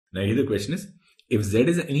Now here the question is, if z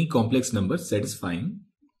is any complex number satisfying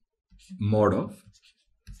mod of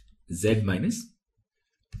z minus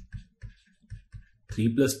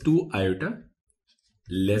 3 plus 2 iota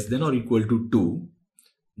less than or equal to 2,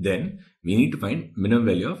 then we need to find minimum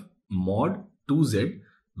value of mod 2z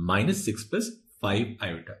minus 6 plus 5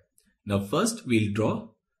 iota. Now first we'll draw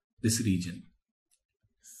this region.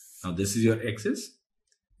 Now this is your axis.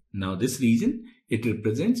 Now this region, it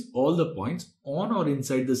represents all the points on or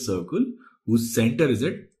inside the circle whose center is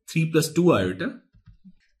at 3 plus 2 iota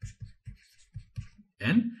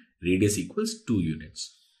and radius equals 2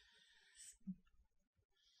 units.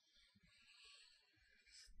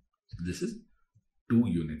 This is 2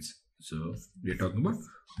 units. So we are talking about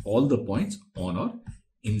all the points on or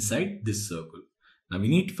inside this circle. Now we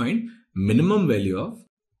need to find minimum value of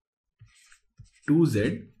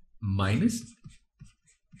 2z minus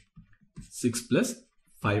 6 plus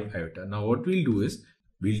 5 iota. Now what we'll do is,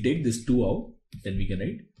 we'll take this 2 out, then we can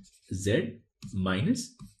write z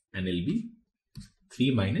minus, and it'll be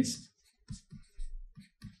 3 minus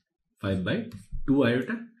 5 by 2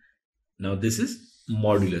 iota. Now this is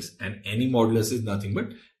modulus, and any modulus is nothing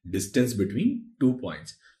but distance between 2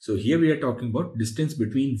 points. So here we are talking about distance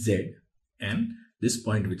between z and this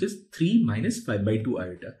point, which is 3 minus 5 by 2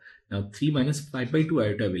 iota. Now 3 minus 5 by 2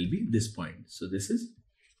 iota will be this point. So this is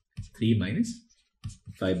 3 minus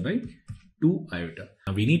 5 by 2 iota.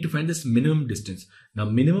 Now we need to find this minimum distance. Now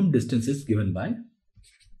minimum distance is given by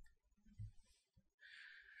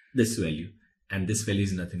this value, and this value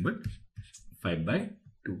is nothing but 5 by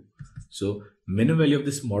 2. So minimum value of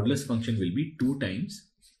this modulus function will be 2 times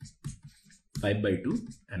 5 by 2,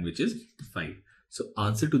 and which is 5. So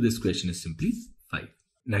answer to this question is simply 5.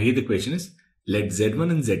 Now here the question is, let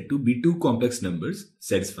z1 and z2 be two complex numbers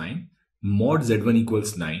satisfying mod z1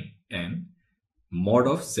 equals 9 and mod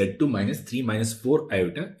of z2 minus 3 minus 4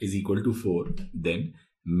 iota is equal to 4. Then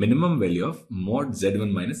minimum value of mod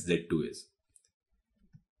z1 minus z2 is.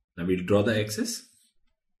 Now we'll draw the axis.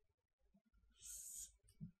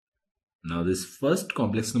 Now this first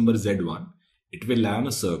complex number z1, it will lie on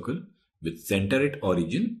a circle with center at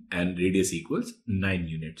origin and radius equals 9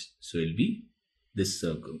 units. So it will be this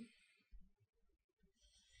circle.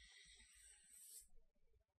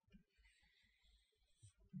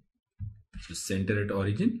 So center at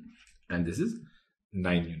origin, and this is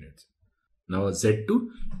 9 units. Now z2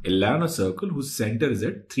 will lie on a circle whose center is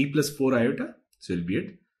at 3 plus 4 iota. So it will be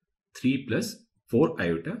at 3 plus 4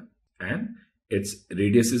 iota, and its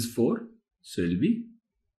radius is 4. So it will be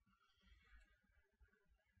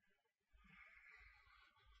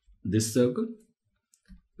this circle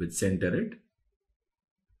with center at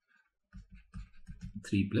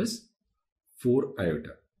 3 plus 4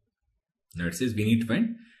 iota. Now it says we need to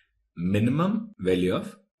find minimum value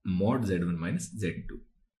of mod z1 minus z2.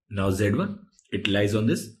 Now z1, it lies on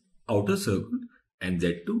this outer circle, and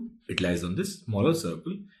z2, it lies on this smaller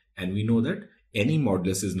circle, and we know that any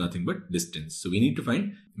modulus is nothing but distance. So we need to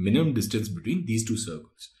find minimum distance between these two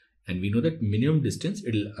circles, and we know that minimum distance,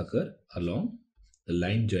 it will occur along the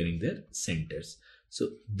line joining their centers.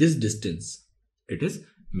 So this distance, it is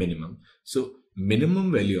minimum. So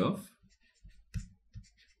minimum value of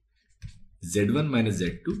z1 minus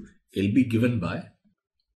z2 will be given by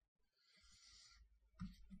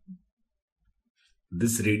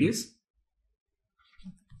this radius,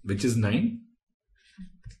 which is 9,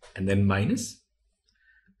 and then minus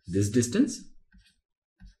this distance,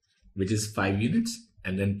 which is 5 units,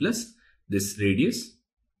 and then plus this radius,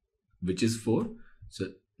 which is 4. So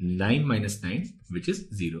 9 minus 9, which is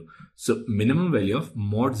 0. So minimum value of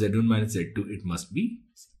mod z1 minus z2, it must be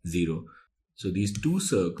 0. So these two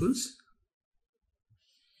circles,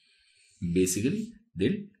 basically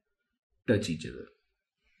they'll touch each other.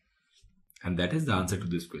 And that is the answer to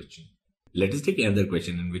this question. Let us take another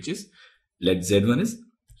question, in which is, let z1 is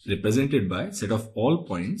represented by set of all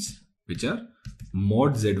points which are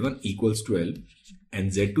mod z1 equals 12,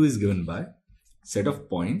 and z2 is given by set of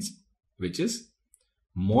points which is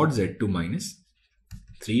mod z2 minus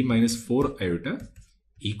 3 minus 4 iota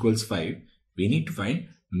equals 5. We need to find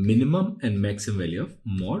minimum and maximum value of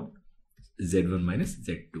mod z1 minus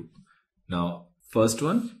z2. Now first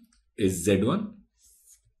one is z1.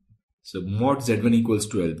 So mod z1 equals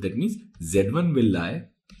 12. That means z1 will lie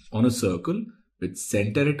on a circle with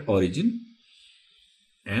center at origin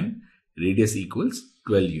and radius equals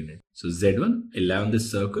 12 units. So z1 will lie on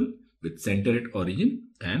this circle with center at origin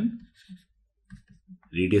and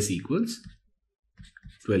radius equals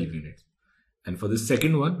 12 units. And for the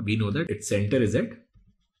second one, we know that its center is at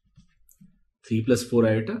 3 plus 4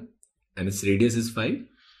 iota and its radius is 5.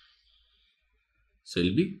 So it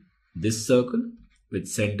will be this circle with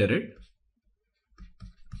center at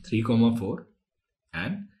 3, 4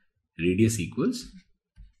 and radius equals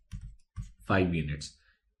 5 units,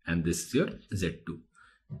 and this is your Z2.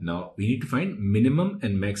 Now we need to find minimum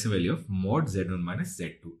and maximum value of mod Z1 minus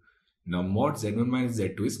Z2. Now mod Z1 minus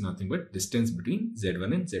Z2 is nothing but distance between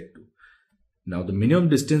Z1 and Z2. Now the minimum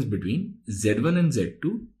distance between Z1 and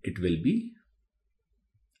Z2, it will be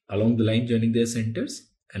along the line joining their centers,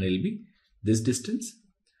 and it will be this distance.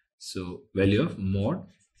 So value of mod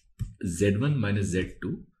Z1 minus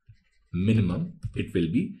Z2 minimum, it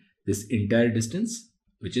will be this entire distance,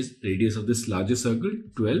 which is radius of this larger circle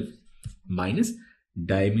 12 minus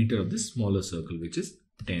diameter of this smaller circle, which is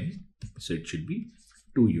 10. So it should be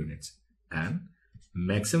 2 units, and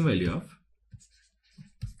maximum value of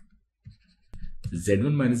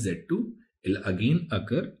Z1 minus Z2 will again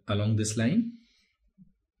occur along this line,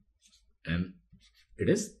 and it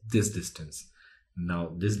is this distance.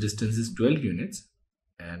 Now this distance is 12 units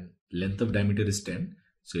and length of diameter is 10.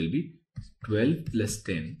 So it will be 12 plus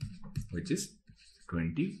 10, which is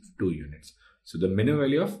 22 units. So the minimum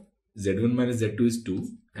value of Z1 minus Z2 is 2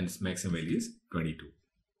 and its maximum value is 22.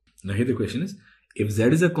 Now here the question is, if Z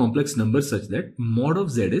is a complex number such that mod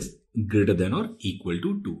of Z is greater than or equal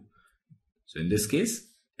to 2. So in this case,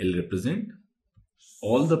 it will represent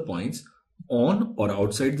all the points on or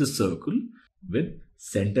outside the circle with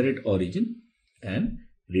center at origin and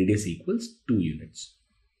radius equals 2 units.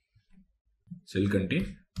 So it will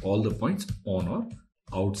contain all the points on or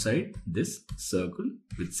outside this circle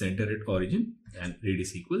with center at origin and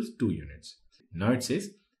radius equals 2 units. Now it says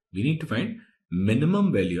we need to find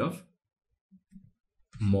minimum value of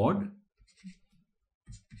mod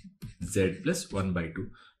Z plus 1 by 2.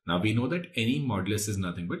 Now we know that any modulus is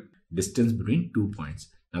nothing but distance between 2 points.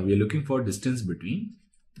 Now we are looking for distance between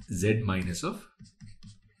Z minus of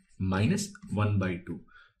minus 1 by 2.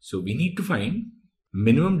 So we need to find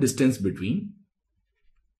minimum distance between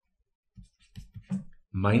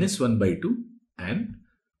minus 1 by 2 and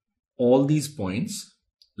all these points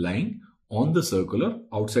lying on the circle or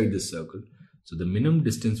outside this circle. So the minimum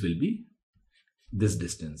distance will be this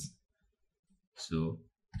distance. So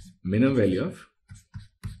minimum value of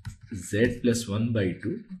Z plus 1 by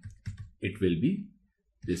 2, it will be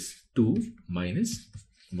this 2 minus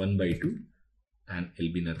 1 by 2, and it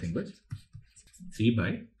will be nothing but 3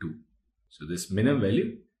 by 2. So this minimum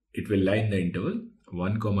value, it will lie in the interval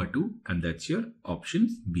 1, 2, and that's your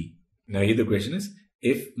option B. Now here the question is,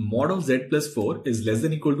 if mod of Z plus 4 is less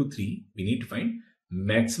than or equal to 3, we need to find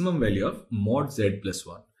maximum value of mod Z plus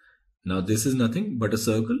 1. Now this is nothing but a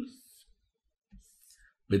circle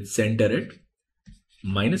with center at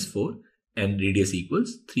minus 4 and radius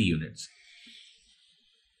equals 3 units.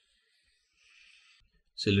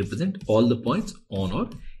 So it will represent all the points on or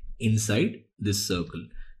inside this circle.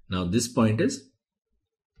 Now this point is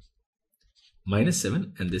minus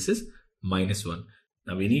 7 and this is minus 1.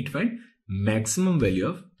 Now we need to find maximum value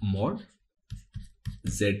of mod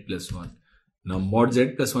Z plus 1. Now mod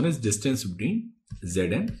Z plus 1 is distance between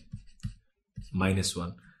Z and minus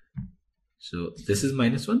 1. So this is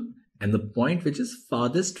minus 1 and the point which is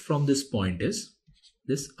farthest from this point is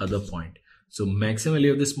this other point. So maximum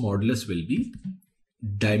value of this modulus will be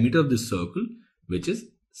diameter of this circle, which is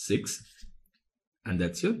 6, and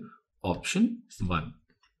that's your option 1.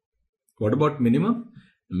 What about minimum?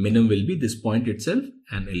 Minimum will be this point itself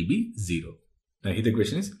and it will be 0. Now here the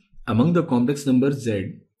question is, among the complex numbers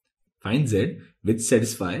Z, find Z which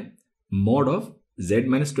satisfy mod of Z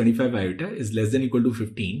minus 25 iota is less than or equal to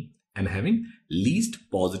 15 and having least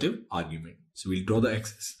positive argument. So we'll draw the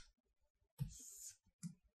axis.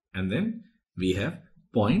 And then we have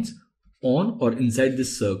points on or inside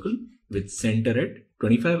this circle with center at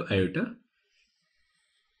 25 iota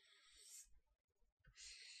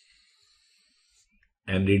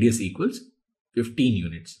and radius equals 15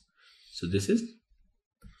 units. So this is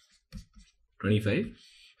 25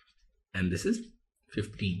 and this is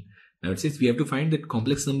 15. Now it says we have to find that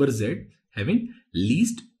complex number Z having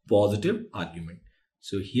least positive argument.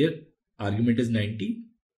 So here argument is 90,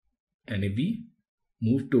 and if we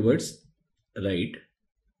move towards right,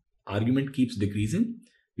 argument keeps decreasing.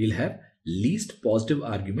 We'll have least positive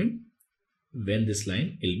argument when this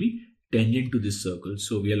line will be tangent to this circle.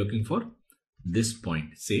 So we are looking for this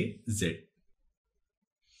point, say Z.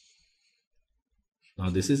 Now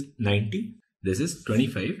this is 90, this is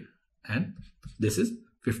 25 and this is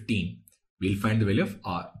 15. We'll find the value of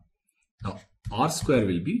R. Now R square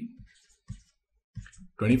will be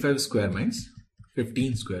 25 square minus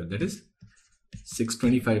 15 square, that is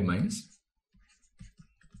 625 minus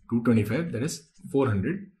 225, that is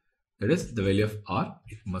 400. That is the value of R,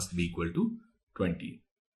 it must be equal to 20.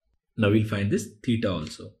 Now we'll find this theta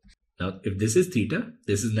also. Now if this is theta,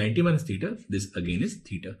 this is 90 minus theta, this again is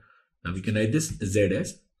theta. Now we can write this z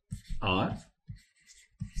as r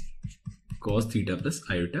cos theta plus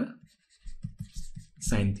iota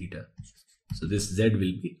sin theta. So this z will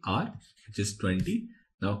be r, which is 20.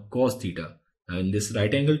 Now cos theta. Now in this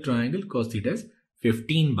right angle triangle, cos theta is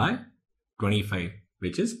 15 by 25,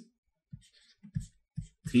 which is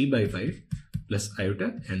 3 by 5 plus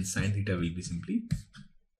iota, and sin theta will be simply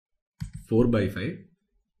 4 by 5.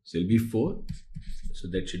 So it will be 4. So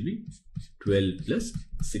that should be 12 plus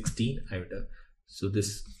 16 iota. So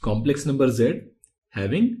this complex number z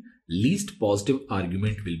having least positive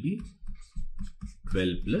argument will be 12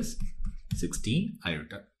 plus 16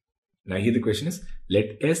 iota. Now here the question is,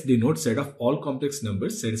 let S denote set of all complex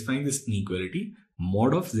numbers satisfying this inequality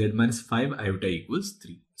mod of z minus 5 iota equals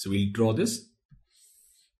 3. So we'll draw this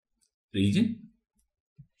region,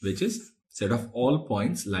 which is set of all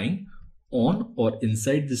points lying on or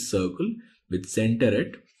inside this circle with center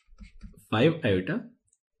at 5 iota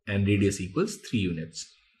and radius equals 3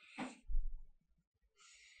 units.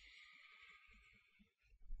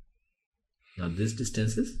 Now this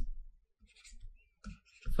distance is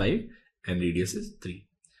 5 and radius is 3.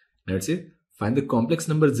 Now let's say find the complex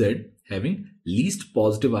number z having least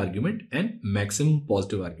positive argument and maximum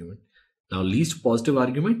positive argument. Now least positive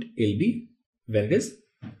argument will be when it is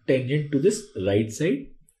tangent to this right side,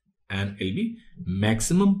 and it will be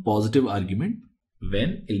maximum positive argument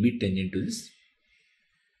when it will be tangent to this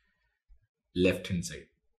left hand side.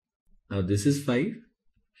 Now this is 5,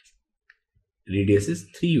 radius is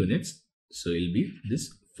 3 units, so it will be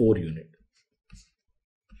this 4 unit.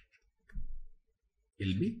 It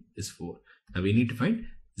will be this 4. Now we need to find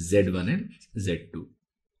z1 and z2.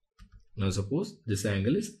 Now suppose this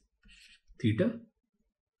angle is theta,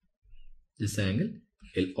 this angle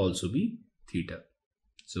will also be theta.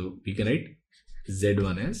 So we can write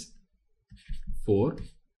z1 as 4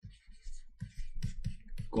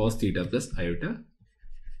 cos theta plus iota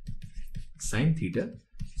sin theta.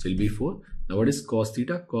 So it will be 4. Now what is cos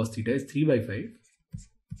theta? Cos theta is 3 by 5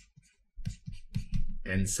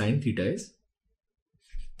 and sin theta is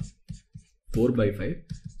 4 by 5.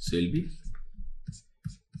 So it will be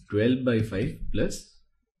 12 by 5 plus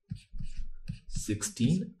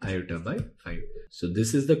 16 iota by 5. So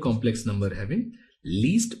this is the complex number having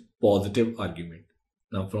least positive argument.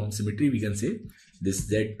 Now from symmetry we can say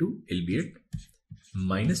this z2 will be at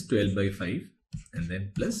minus 12 by 5 and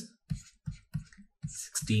then plus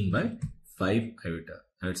 16 by 5 iota.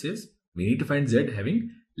 Now it says we need to find z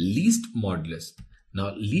having least modulus.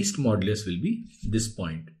 Now least modulus will be this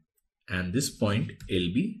point, and this point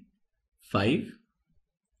will be 5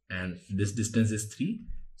 and this distance is 3.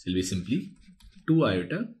 So it will be simply 2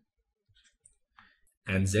 iota,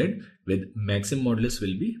 and z with maximum modulus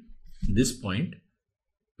will be this point,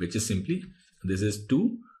 which is simply, this is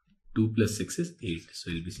 2 plus 6 is 8. So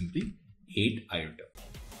it will be simply 8 iota.